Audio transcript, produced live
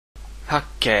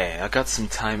Okay, I got some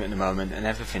time at the moment and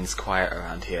everything's quiet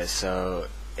around here, so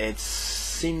it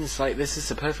seems like this is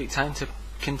the perfect time to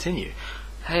continue.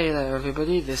 Hey there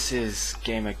everybody, this is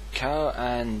gamercal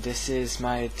and this is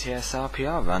my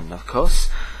TSRPR run, of course.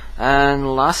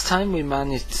 And last time we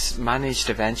managed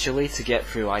eventually to get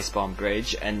through Iceborne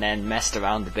Bridge and then messed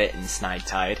around a bit in Snide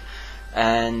Tide.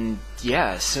 And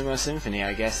yeah, Sumo Symphony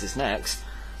I guess is next,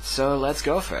 so let's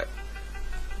go for it.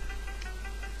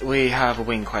 We have a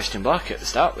wing question block at the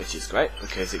start, which is great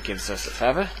because it gives us a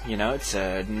favour, you know, it's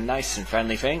a nice and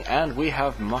friendly thing, and we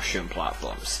have mushroom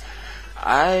platforms.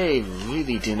 I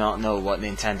really do not know what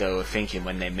Nintendo were thinking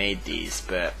when they made these,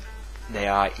 but they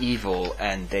are evil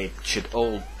and they should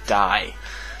all die.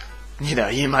 You know,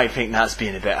 you might think that's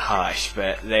being a bit harsh,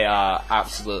 but they are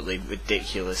absolutely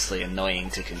ridiculously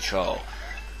annoying to control.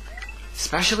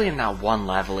 Especially in that one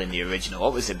level in the original.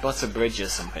 What was it? Butter Bridge or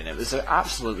something. It was an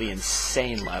absolutely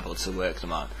insane level to work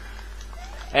them on.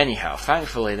 Anyhow,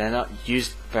 thankfully they're not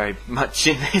used very much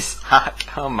in this hack.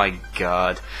 Oh my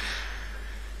god.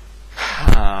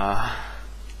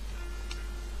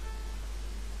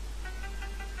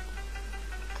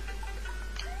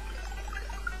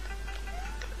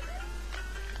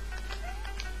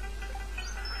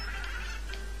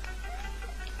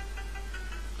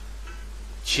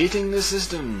 Cheating the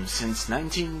system since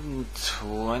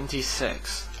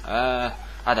 1926. I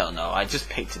don't know, I just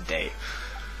picked a date.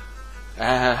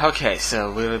 Okay,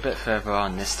 so we're a bit further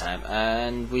on this time,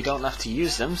 and we don't have to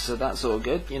use them, so that's all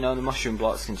good. You know, the mushroom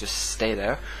blocks can just stay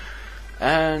there.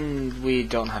 And we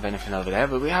don't have anything over there,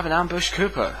 but we have an ambush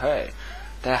Koopa. Hey,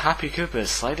 they're happy Koopas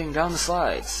sliding down the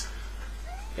slides.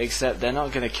 Except they're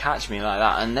not going to catch me like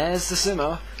that. And there's the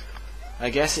Sumo. I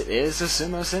guess it is the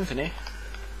Sumo Symphony.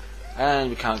 And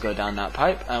we can't go down that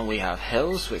pipe, and we have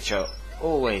hills, which are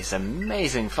always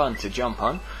amazing fun to jump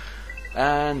on.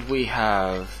 And we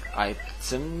have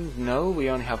items. No, we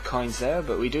only have coins there,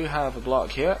 but we do have a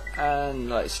block here, and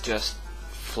let's just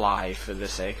fly for the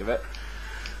sake of it.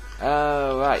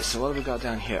 Right, so what have we got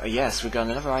down here? Yes, we got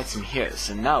another item here,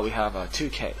 so now we have our two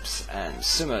capes, and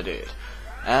Sumo Dude,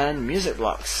 and music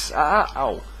blocks.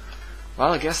 Ow.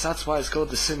 Well, I guess that's why it's called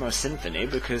the Sumo Symphony,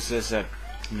 because there's a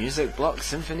music block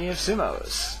symphony of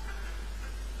sumos.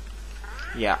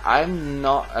 Yeah, I'm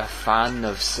not a fan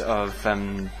of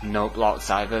note blocks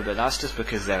either, but that's just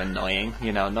because they're annoying.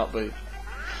 You know,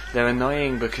 they're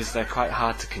annoying because they're quite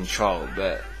hard to control,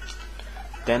 but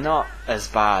they're not as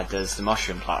bad as the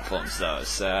mushroom platforms, though.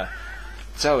 So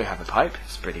we have a pipe.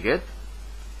 It's pretty good.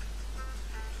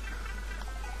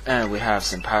 And we have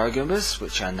some Paragoombas,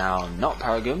 which are now not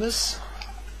Paragoombas.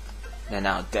 They're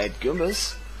now dead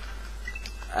Goombas.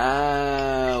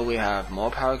 We have more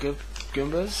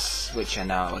Paragoombas, which are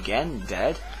now again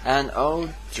dead. And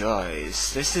oh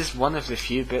joys, this is one of the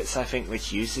few bits I think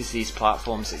which uses these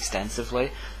platforms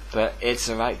extensively, but it's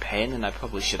a right pain and I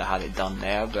probably should have had it done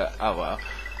there, but oh well.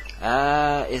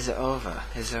 Is it over?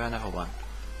 Is there another one?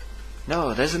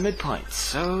 No, there's a midpoint,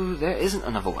 so there isn't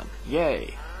another one.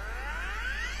 Yay.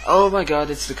 Oh my god,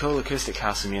 it's the cool acoustic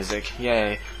castle music.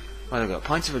 Yay. What have I got?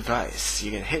 Points of advice.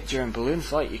 You get hit during balloon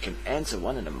flight, you can enter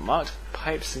one of the marked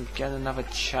pipes and get another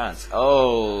chance.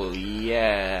 Oh,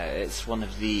 yeah, it's one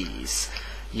of these.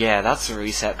 Yeah, that's a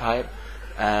reset pipe.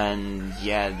 And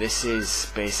yeah, this is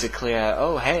basically a,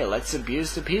 oh hey, let's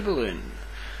abuse the P-balloon.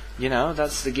 You know,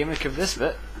 that's the gimmick of this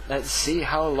bit. Let's see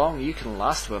how long you can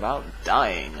last without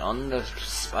dying on the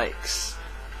spikes.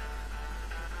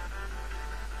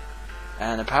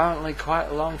 And apparently quite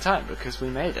a long time, because we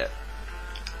made it.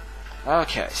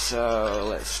 Okay, so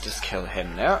let's just kill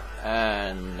him there,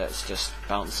 and let's just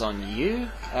bounce on you,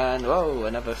 and whoa,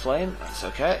 another flame, that's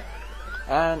okay.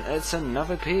 And it's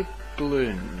another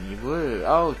P-balloon, woo,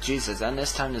 oh Jesus, and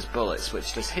this time there's bullets,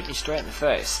 which just hit me straight in the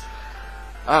face.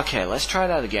 Okay, let's try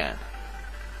that again.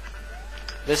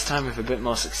 This time with a bit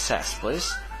more success,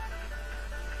 please.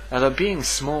 Although being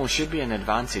small should be an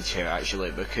advantage here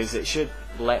actually, because it should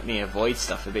let me avoid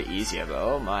stuff a bit easier, but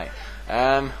oh my.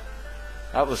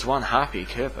 That was one happy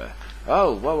Koopa.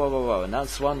 Oh, whoa, and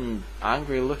that's one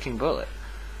angry looking bullet.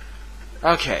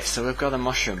 Okay, so we've got a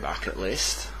mushroom back at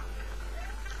least.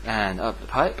 And up the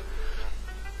pipe.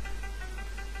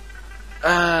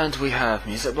 And we have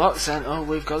music blocks, and oh,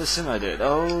 we've got a Sumo Dude.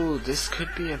 Oh, this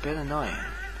could be a bit annoying.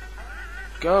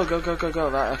 Go,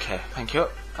 right, okay, thank you.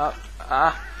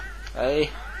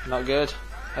 Hey, not good.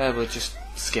 We'll just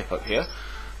skip up here.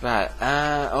 Right,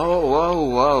 oh,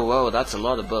 whoa, that's a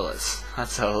lot of bullets.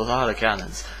 That's a lot of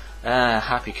cannons.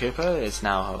 Happy Koopa is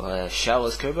now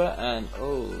Shellless Koopa, and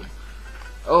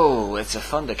oh, it's a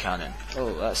thunder cannon.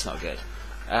 Oh, that's not good.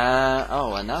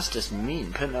 Oh, and that's just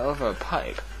mean, putting it over a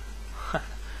pipe.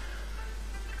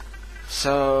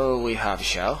 So we have a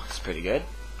shell, it's pretty good.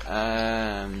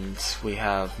 And we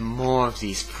have more of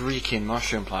these freaking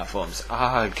mushroom platforms.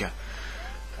 Ugh.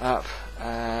 Up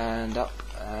and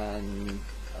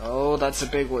oh, that's a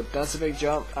big one. That's a big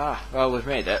jump. Ah, well, we've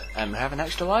made it, and we have an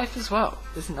extra life as well.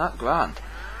 Isn't that grand?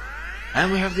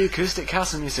 And we have the acoustic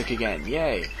castle music again.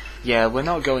 Yay! Yeah, we're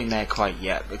not going there quite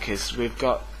yet because we've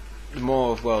got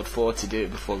more of World 4 to do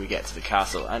before we get to the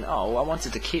castle. And oh, I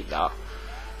wanted to keep that.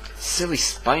 Silly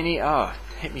spiny. Ah,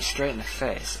 hit me straight in the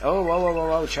face. Oh, whoa, whoa, whoa,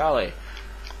 whoa, Charlie.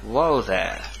 Whoa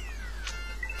there.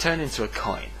 Turn into a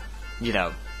coin. You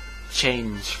know,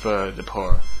 change for the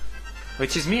poor.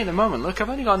 Which is me at the moment. Look, I've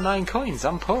only got 9 coins.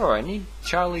 I'm poor. I need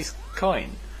Charlie's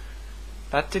coin.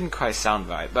 That didn't quite sound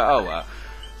right, but oh well.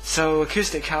 So,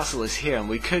 Acoustic Castle is here, and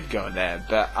we could go there,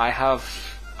 but I have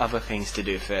other things to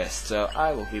do first, so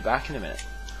I will be back in a minute.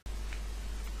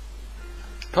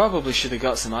 Probably should have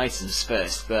got some items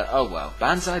first, but oh well.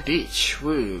 Banzai Beach,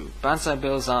 woo! Banzai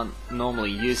bills aren't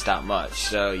normally used that much,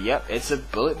 so yep, it's a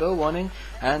bullet bill warning,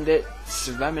 and it's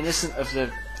reminiscent of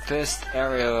the first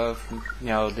area of, you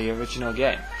know, the original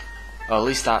game. Or at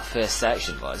least that first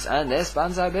section was. And there's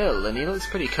Banzai Bill, and he looks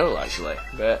pretty cool actually,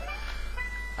 but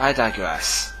I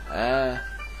digress.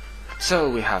 So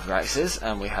we have Rexes,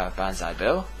 and we have Banzai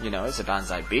Bill. You know, it's a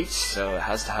Banzai Beach, so it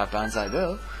has to have Banzai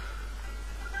Bill.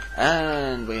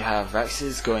 And we have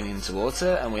Rexes going into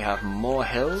water, and we have more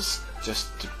hills, just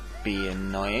to be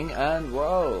annoying, and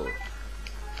whoa!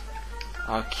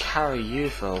 I'll carry you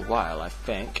for a while, I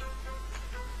think.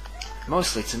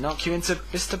 Mostly to knock you into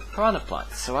Mr. Piranha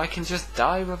Plant, so I can just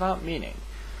die without meaning.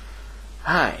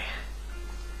 Hi.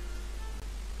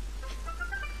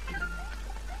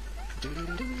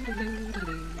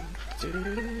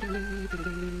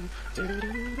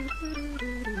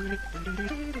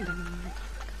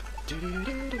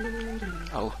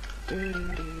 Oh.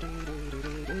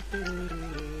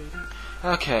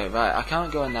 Okay, right, I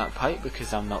can't go in that pipe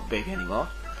because I'm not big anymore.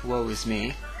 Woe is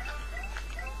me.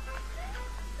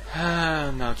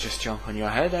 Now just jump on your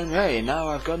head, and hey, now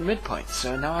I've got a midpoint,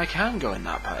 so now I can go in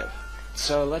that pipe.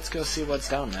 So let's go see what's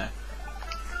down there.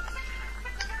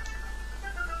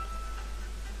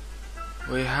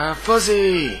 We have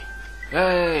Fuzzy!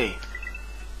 Hey!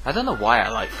 I don't know why I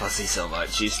like Fuzzy so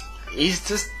much. He's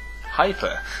just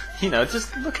hyper. You know,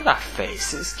 just look at that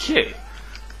face. It's cute.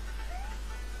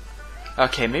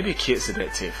 Okay, maybe cute's a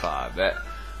bit too far, but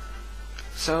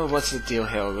so what's the deal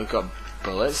here? We've got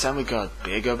bullets, and we got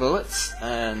bigger bullets,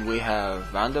 and we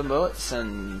have random bullets,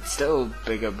 and still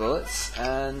bigger bullets,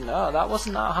 and oh, that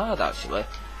wasn't that hard actually.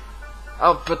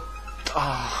 Oh, but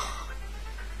oh.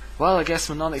 Well, I guess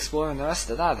we're not exploring the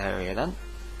rest of that area then.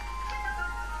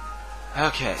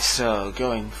 Okay, so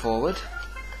going forward,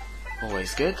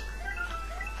 always good.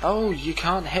 Oh, you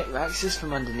can't hit Rexes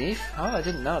from underneath? Oh, I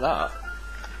didn't know that.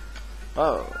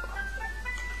 Oh.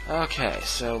 Okay,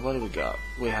 so what do we got?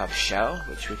 We have Shell,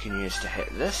 which we can use to hit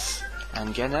this,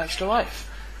 and get an extra life.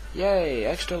 Yay,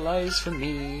 extra lives for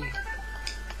me.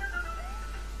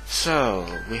 So,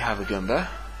 we have a Goomba.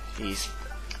 He's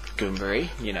Goombery,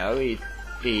 you know, he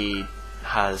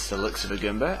has the looks of a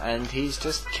Goomba, and he's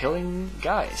just killing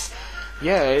guys.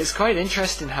 Yeah, it's quite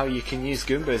interesting how you can use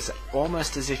Goombas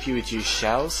almost as if you would use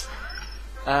shells.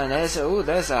 And there's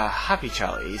a Happy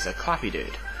Charlie, he's a clappy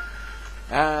dude.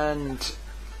 And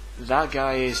that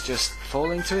guy is just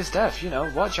falling to his death, you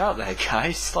know, watch out there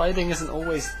guys, sliding isn't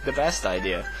always the best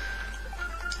idea.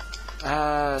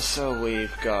 So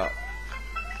we've got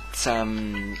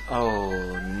some,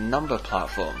 number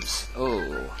platforms.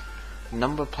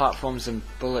 Number platforms and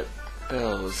bullet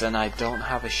bills, and I don't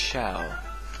have a shell.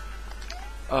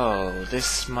 Oh,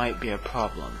 this might be a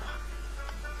problem.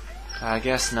 I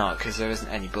guess not, because there isn't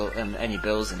any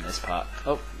bills in this part.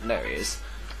 Oh, there he is.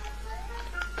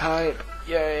 Pipe,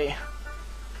 yay!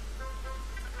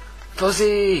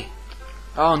 Fuzzy!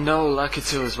 Oh no,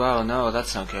 Lakitu as well. No,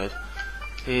 that's not good.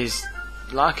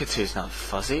 Lakitu's not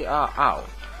fuzzy. Ow.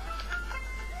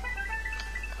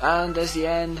 And there's the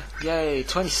end. Yay,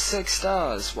 26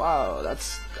 stars. Wow,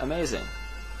 that's amazing.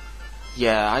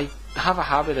 Yeah, I have a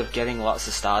habit of getting lots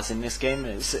of stars in this game.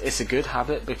 It's a good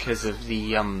habit because of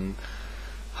the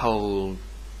whole,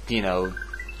 you know,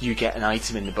 you get an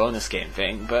item in the bonus game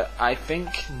thing. But I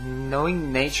think knowing the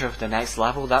nature of the next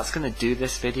level, that's going to do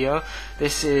this video.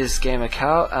 This is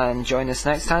gamercal, and join us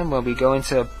next time where we go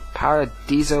into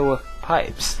Paradiso of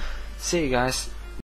Pipes. See you guys.